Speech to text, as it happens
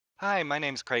Hi, my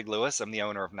name's Craig Lewis. I'm the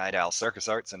owner of Night Owl Circus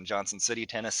Arts in Johnson City,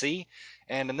 Tennessee.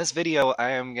 And in this video,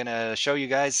 I am going to show you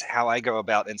guys how I go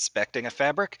about inspecting a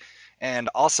fabric, and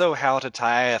also how to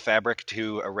tie a fabric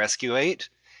to a rescue-8,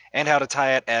 and how to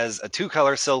tie it as a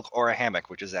two-color silk or a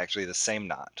hammock, which is actually the same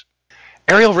knot.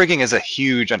 Aerial rigging is a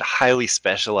huge and highly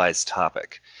specialized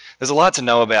topic. There's a lot to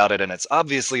know about it, and it's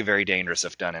obviously very dangerous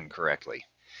if done incorrectly.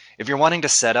 If you're wanting to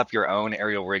set up your own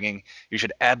aerial rigging, you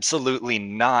should absolutely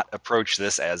not approach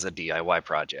this as a DIY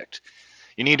project.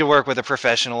 You need to work with a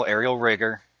professional aerial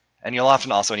rigger, and you'll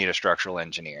often also need a structural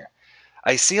engineer.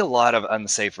 I see a lot of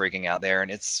unsafe rigging out there,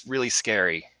 and it's really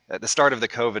scary. At the start of the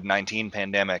COVID-19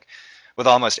 pandemic, with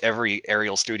almost every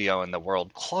aerial studio in the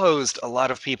world closed, a lot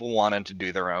of people wanted to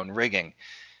do their own rigging.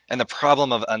 And the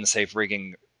problem of unsafe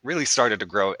rigging really started to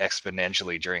grow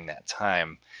exponentially during that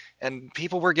time, and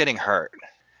people were getting hurt.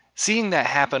 Seeing that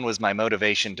happen was my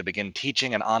motivation to begin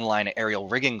teaching an online aerial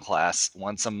rigging class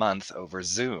once a month over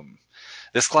Zoom.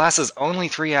 This class is only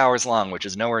 3 hours long, which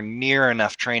is nowhere near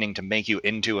enough training to make you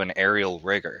into an aerial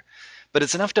rigger. But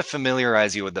it's enough to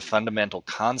familiarize you with the fundamental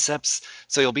concepts,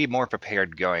 so you'll be more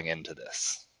prepared going into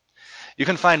this. You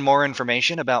can find more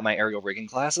information about my aerial rigging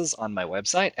classes on my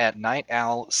website at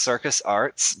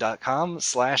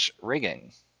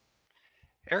nightowlcircusarts.com/rigging.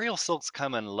 Aerial silks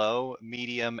come in low,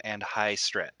 medium, and high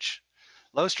stretch.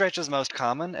 Low stretch is most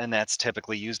common, and that's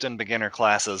typically used in beginner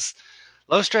classes.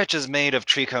 Low stretch is made of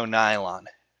Tricot nylon.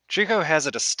 Tricot has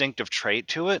a distinctive trait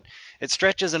to it. It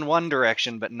stretches in one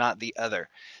direction but not the other.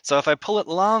 So if I pull it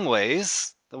long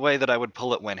ways, the way that I would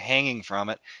pull it when hanging from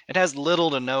it, it has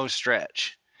little to no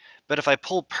stretch. But if I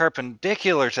pull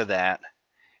perpendicular to that,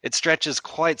 it stretches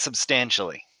quite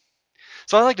substantially.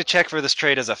 So I like to check for this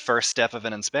trait as a first step of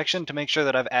an inspection to make sure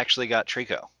that I've actually got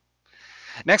Tricot.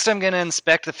 Next, I'm going to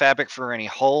inspect the fabric for any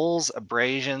holes,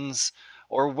 abrasions,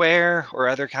 or wear, or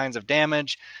other kinds of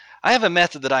damage. I have a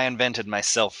method that I invented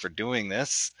myself for doing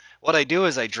this. What I do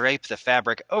is I drape the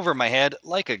fabric over my head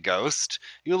like a ghost.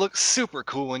 You look super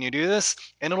cool when you do this,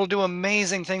 and it'll do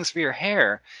amazing things for your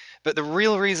hair. But the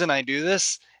real reason I do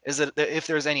this is that if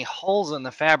there's any holes in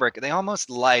the fabric, they almost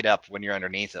light up when you're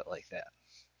underneath it like that.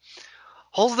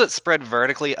 Holes that spread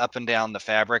vertically up and down the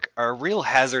fabric are a real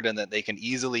hazard in that they can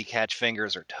easily catch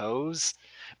fingers or toes,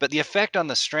 but the effect on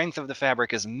the strength of the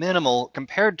fabric is minimal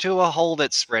compared to a hole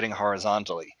that's spreading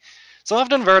horizontally. So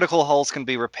often vertical holes can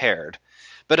be repaired,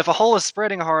 but if a hole is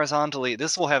spreading horizontally,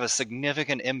 this will have a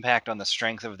significant impact on the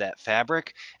strength of that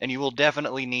fabric, and you will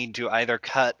definitely need to either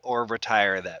cut or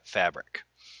retire that fabric.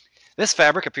 This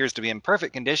fabric appears to be in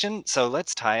perfect condition, so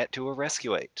let's tie it to a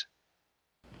rescue-8.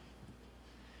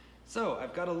 So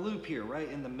I've got a loop here right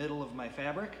in the middle of my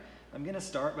fabric. I'm going to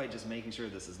start by just making sure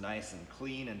this is nice and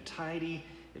clean and tidy.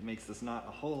 It makes this knot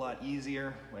a whole lot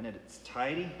easier when it's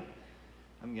tidy.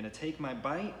 I'm going to take my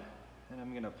bite and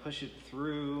I'm going to push it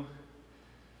through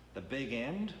the big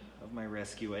end of my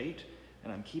rescue-8,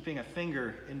 and I'm keeping a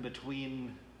finger in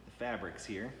between the fabrics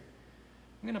here.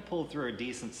 I'm going to pull through a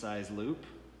decent sized loop,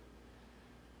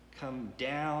 come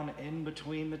down in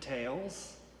between the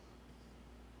tails,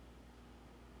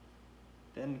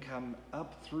 then come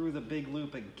up through the big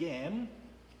loop again,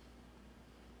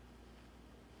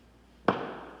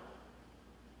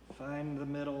 find the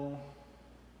middle,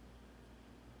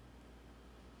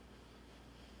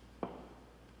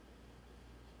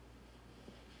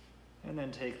 and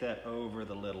then take that over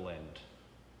the little end.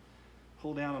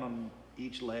 Pull down on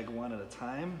each leg one at a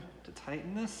time to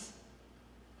tighten this.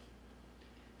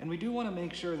 And we do want to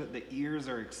make sure that the ears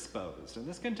are exposed. And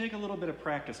this can take a little bit of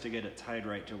practice to get it tied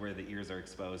right to where the ears are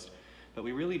exposed. But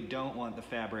we really don't want the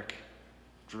fabric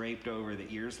draped over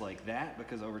the ears like that,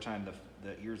 because over time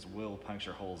the ears will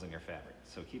puncture holes in your fabric.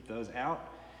 So keep those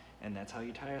out, and that's how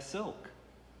you tie a silk.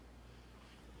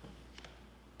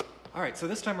 All right, so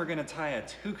this time we're going to tie a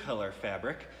two-color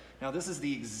fabric. Now this is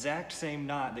the exact same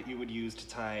knot that you would use to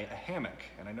tie a hammock.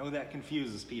 And I know that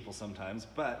confuses people sometimes,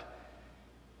 but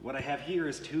what I have here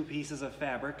is two pieces of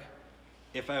fabric.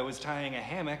 If I was tying a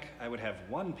hammock, I would have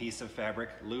one piece of fabric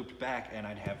looped back and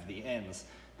I'd have the ends.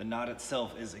 The knot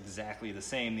itself is exactly the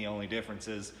same. The only difference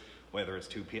is whether it's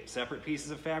two separate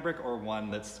pieces of fabric or one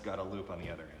that's got a loop on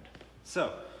the other end.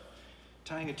 So,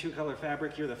 tying a two-color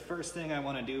fabric here, the first thing I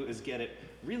want to do is get it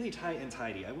really tight and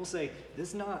tidy. I will say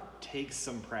this knot takes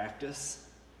some practice,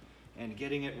 and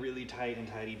getting it really tight and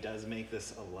tidy does make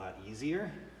this a lot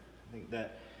easier. I think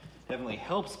that definitely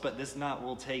helps, but this knot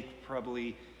will take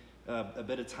probably a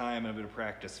bit of time and a bit of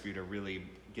practice for you to really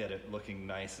get it looking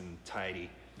nice and tidy.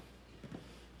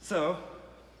 So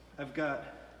I've got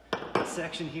a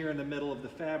section here in the middle of the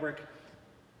fabric.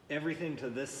 Everything to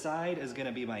this side is going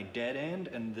to be my dead end,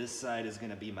 and this side is going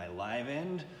to be my live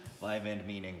end. live end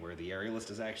meaning where the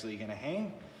aerialist is actually going to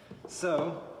hang.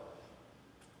 So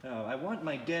I want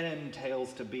my dead end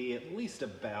tails to be at least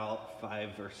about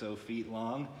 5 or so feet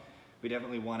long. We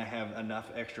definitely want to have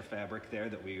enough extra fabric there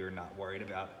that we are not worried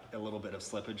about a little bit of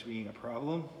slippage being a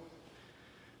problem.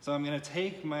 So I'm going to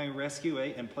take my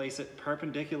rescue-8 and place it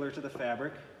perpendicular to the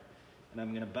fabric, and I'm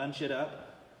going to bunch it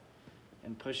up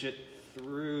and push it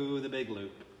through the big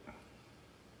loop.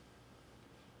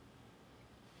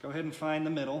 Go ahead and find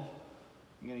the middle.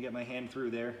 I'm going to get my hand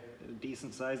through there, a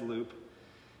decent sized loop.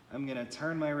 I'm going to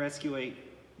turn my rescue-8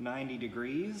 90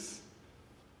 degrees,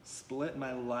 split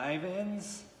my live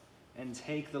ends, and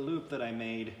take the loop that I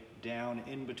made down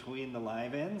in between the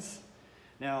live ends.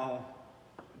 Now,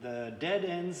 the dead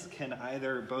ends can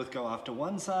either both go off to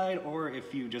one side, or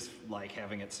if you just like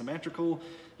having it symmetrical,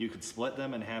 you could split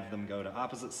them and have them go to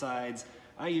opposite sides.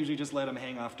 I usually just let them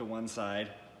hang off to one side.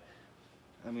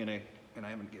 And I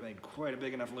haven't made quite a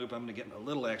big enough loop, I'm gonna get a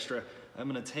little extra. I'm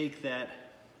gonna take that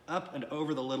up and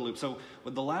over the little loop. So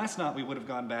with the last knot, we would have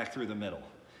gone back through the middle.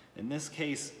 In this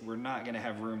case, we're not gonna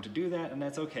have room to do that, and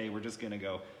that's okay. We're just gonna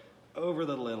go over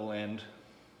the little end,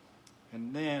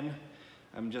 and then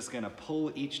I'm just gonna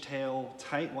pull each tail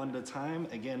tight one at a time.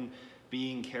 Again,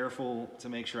 being careful to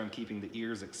make sure I'm keeping the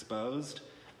ears exposed.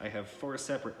 I have 4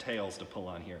 separate tails to pull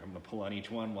on here. I'm gonna pull on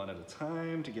each one at a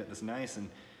time to get this nice and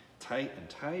tight and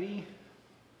tidy.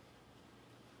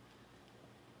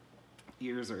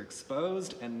 Ears are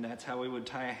exposed, and that's how we would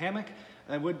tie a hammock.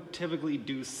 I would typically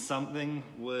do something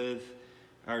with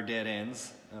our dead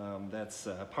ends. That's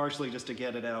partially just to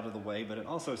get it out of the way, but it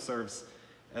also serves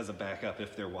as a backup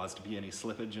if there was to be any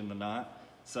slippage in the knot.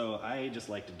 So I just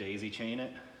like to daisy chain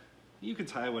it. You can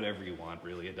tie whatever you want,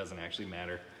 really, it doesn't actually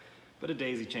matter. But a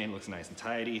daisy chain looks nice and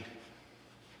tidy.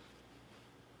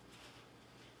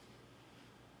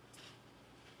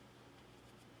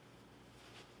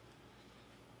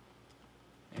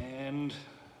 And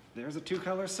there's a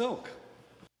 2-color silk.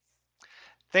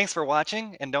 Thanks for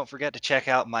watching, and don't forget to check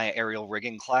out my aerial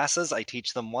rigging classes. I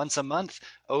teach them once a month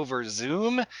over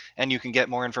Zoom, and you can get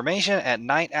more information at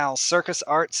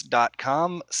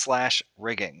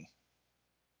nightowlcircusarts.com/rigging.